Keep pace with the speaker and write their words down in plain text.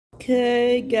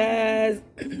Okay, guys,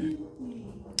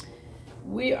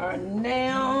 we are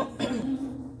now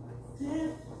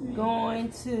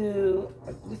going to,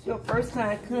 if this is your first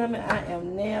time coming, I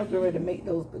am now getting ready to make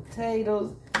those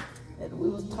potatoes that we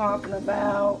was talking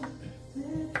about.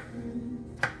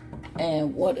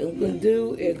 And what I'm going to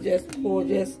do is just pour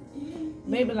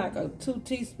maybe like 2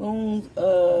 teaspoons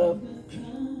of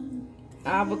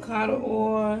avocado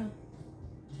oil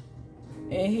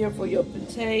in here for your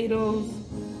potatoes.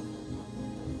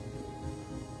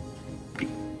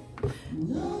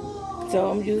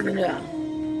 So I'm using the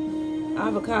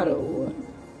avocado oil.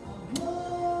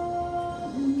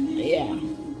 Yeah,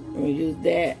 I'm gonna use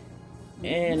that,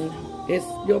 and it's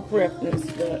your preference,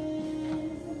 but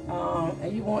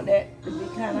and you want that to be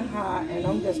kind of hot. And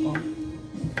I'm just gonna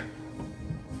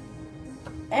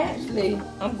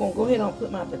I'm gonna go ahead and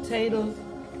put my potatoes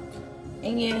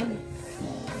in.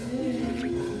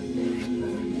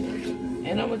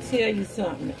 And I'm gonna tell you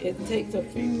something. It takes a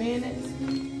few minutes.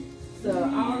 So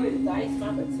I already diced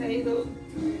my potatoes.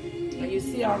 And you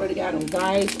see I already got them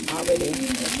diced already.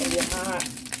 It's gonna be hot.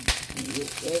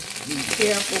 Just be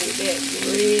careful with that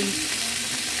grease.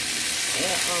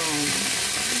 And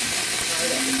I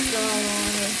got the salt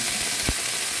on it.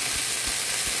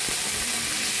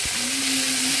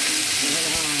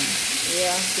 And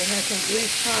yeah, they have some grease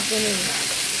popping in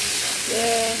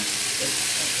there.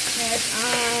 Cast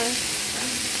iron.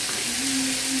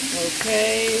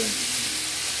 Okay.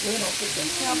 We're gonna put some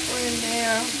pepper in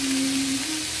there.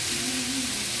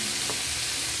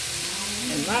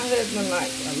 And my husband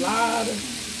likes a lot of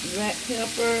black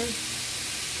pepper.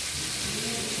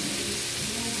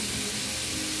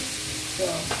 So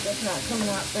that's not coming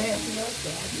out fast enough, so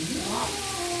I can stop.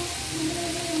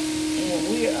 And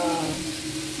we are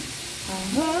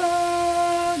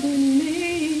holding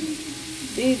me.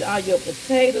 These are your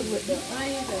potatoes with the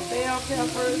onions and bell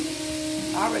peppers.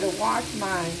 I already washed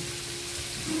mine.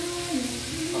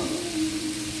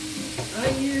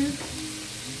 Onions.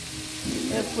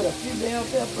 Let's put a few bell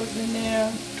peppers in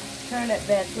there. Turn that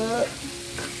back up.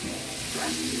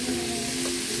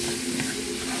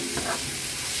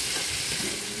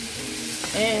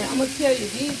 And I'm gonna tell you,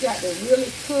 these got to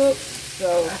really cook,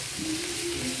 so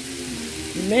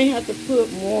you may have to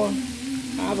put more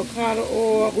avocado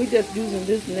oil. We just using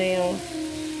this now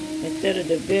instead of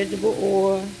the vegetable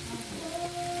oil.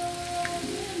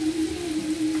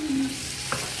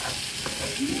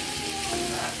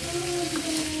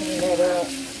 That up.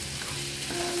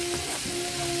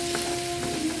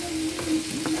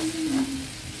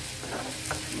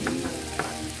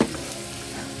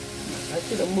 I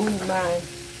should have moved mine.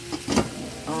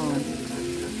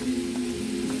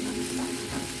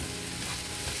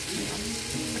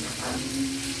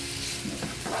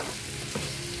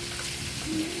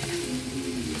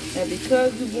 And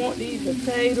because you want these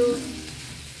potatoes,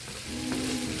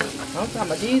 I'm talking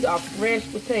about these are fresh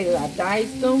potatoes. I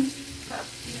diced them.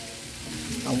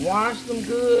 I washed them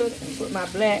good and put my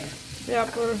black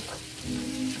pepper.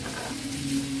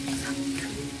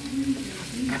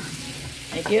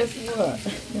 And guess what?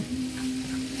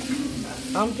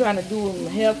 I'm trying to do them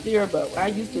healthier, but I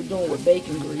used to do them with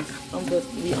bacon grease. I'm just,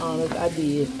 to be honest, I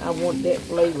did. I want that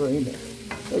flavor in it.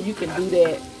 So you can do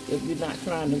that if you're not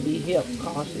trying to be health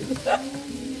cautious.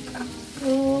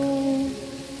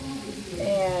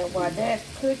 And while that's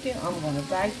cooking, I'm going to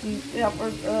dice these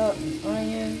peppers up and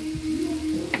onions.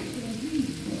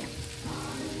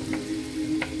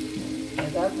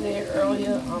 As I said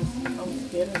earlier, I'm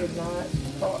scared to not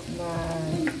salt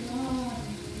mine.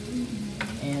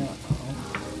 And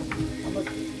I'm going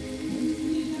to...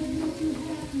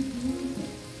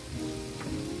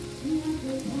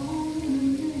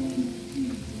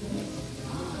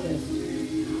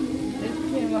 Just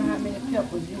depends on how many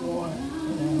peppers you want,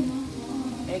 you know.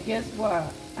 And guess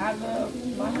what? My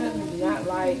husband does not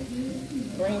like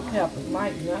green peppers.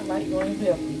 Mike does not like green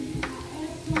peppers.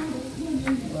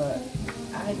 But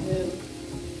I do.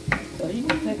 So he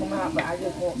can take them out, but I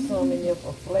just want some in there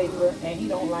for flavor. And he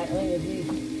don't like onions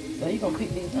either. So he's going to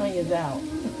pick these onions out.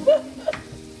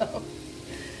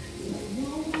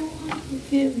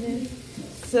 Goodness.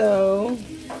 So,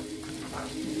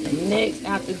 next,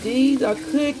 after these are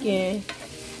cooking,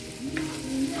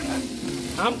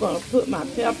 I'm going to put my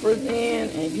peppers in,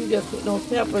 and you just put those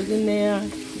peppers in there.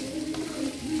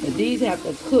 And these have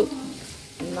to cook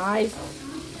nice,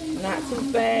 not too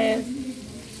fast,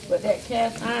 but that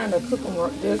cast iron will cook them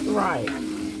just right.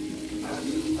 And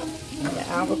the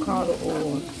avocado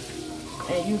oil.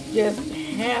 And you just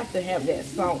have to have that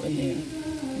salt in there.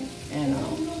 And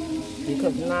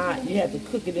because not, you have to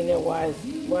cook it in there while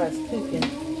it's cooking.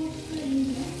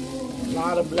 A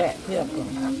lot of black pepper.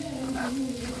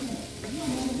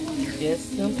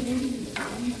 Just simply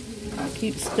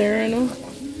keep stirring them.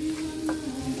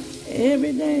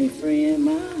 Every day free in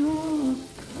my heart.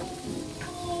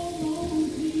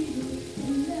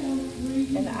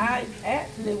 And I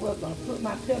actually was going to put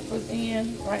my peppers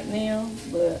in right now,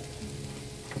 but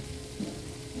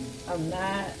I'm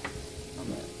not.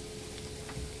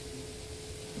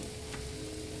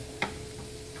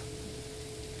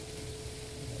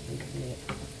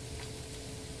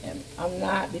 And I'm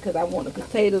not, because I want the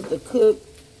potatoes to cook.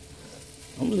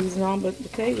 I'm losing all but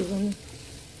potatoes in it.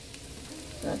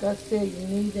 Like I said, you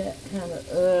need that kind of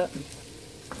up.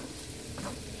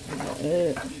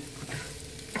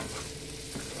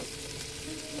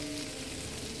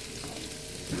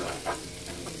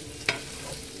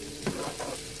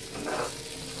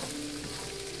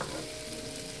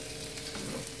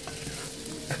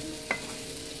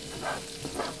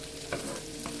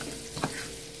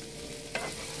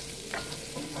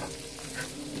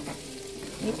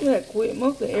 Look at that quick.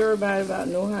 Most of everybody about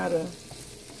know how to.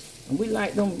 We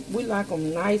like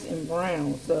them nice and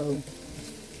brown, so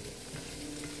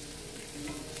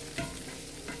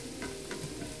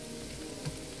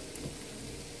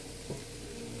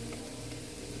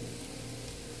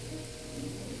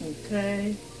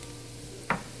okay.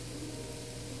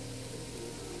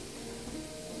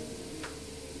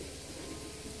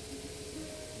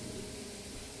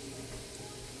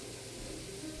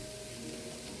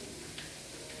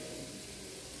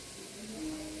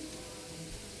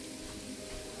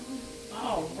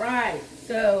 Alright,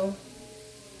 so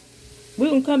we're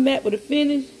going to come back with a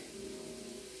finish.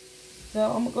 So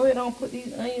I'm going to go ahead and put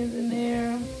these onions in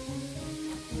there.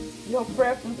 Your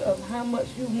preference of how much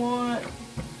you want.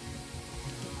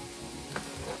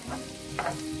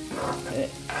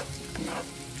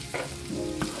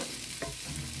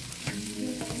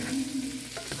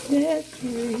 That's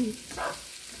sweet.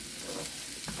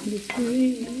 It's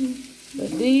sweet.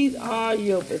 But these are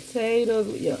your potatoes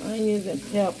with your onions and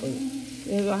peppers.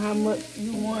 These are how much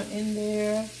you want in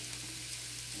there.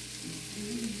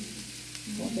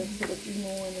 Want to put a few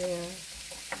more in there.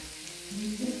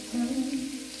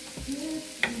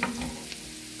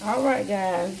 Alright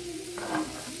guys.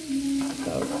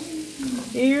 So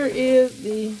here is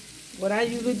what I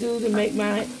usually do to make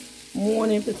my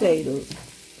morning potatoes.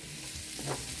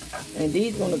 And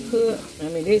these gonna cook. I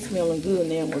mean, they smelling good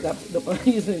now because I put the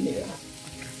onions in there.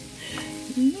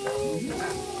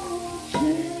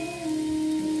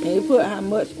 And you put how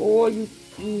much oil you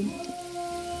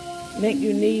think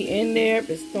you need in there. If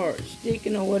it starts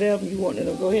sticking or whatever, you want it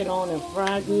to go ahead on and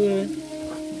fry good.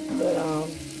 But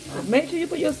make sure you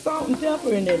put your salt and pepper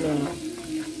in there now.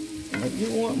 And if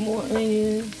you want more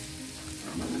onions,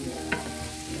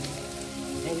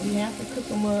 and you have to cook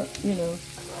them up, you know.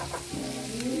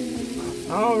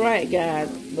 Alright guys,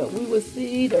 but we will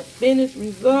see the finished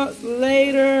results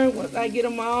later once I get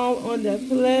them all on the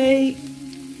plate.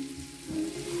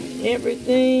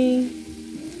 Everything.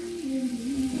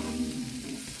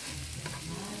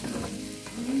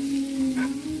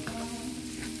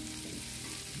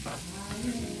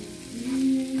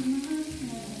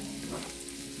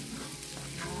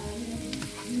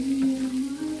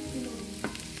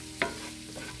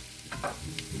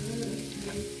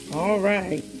 All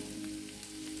right.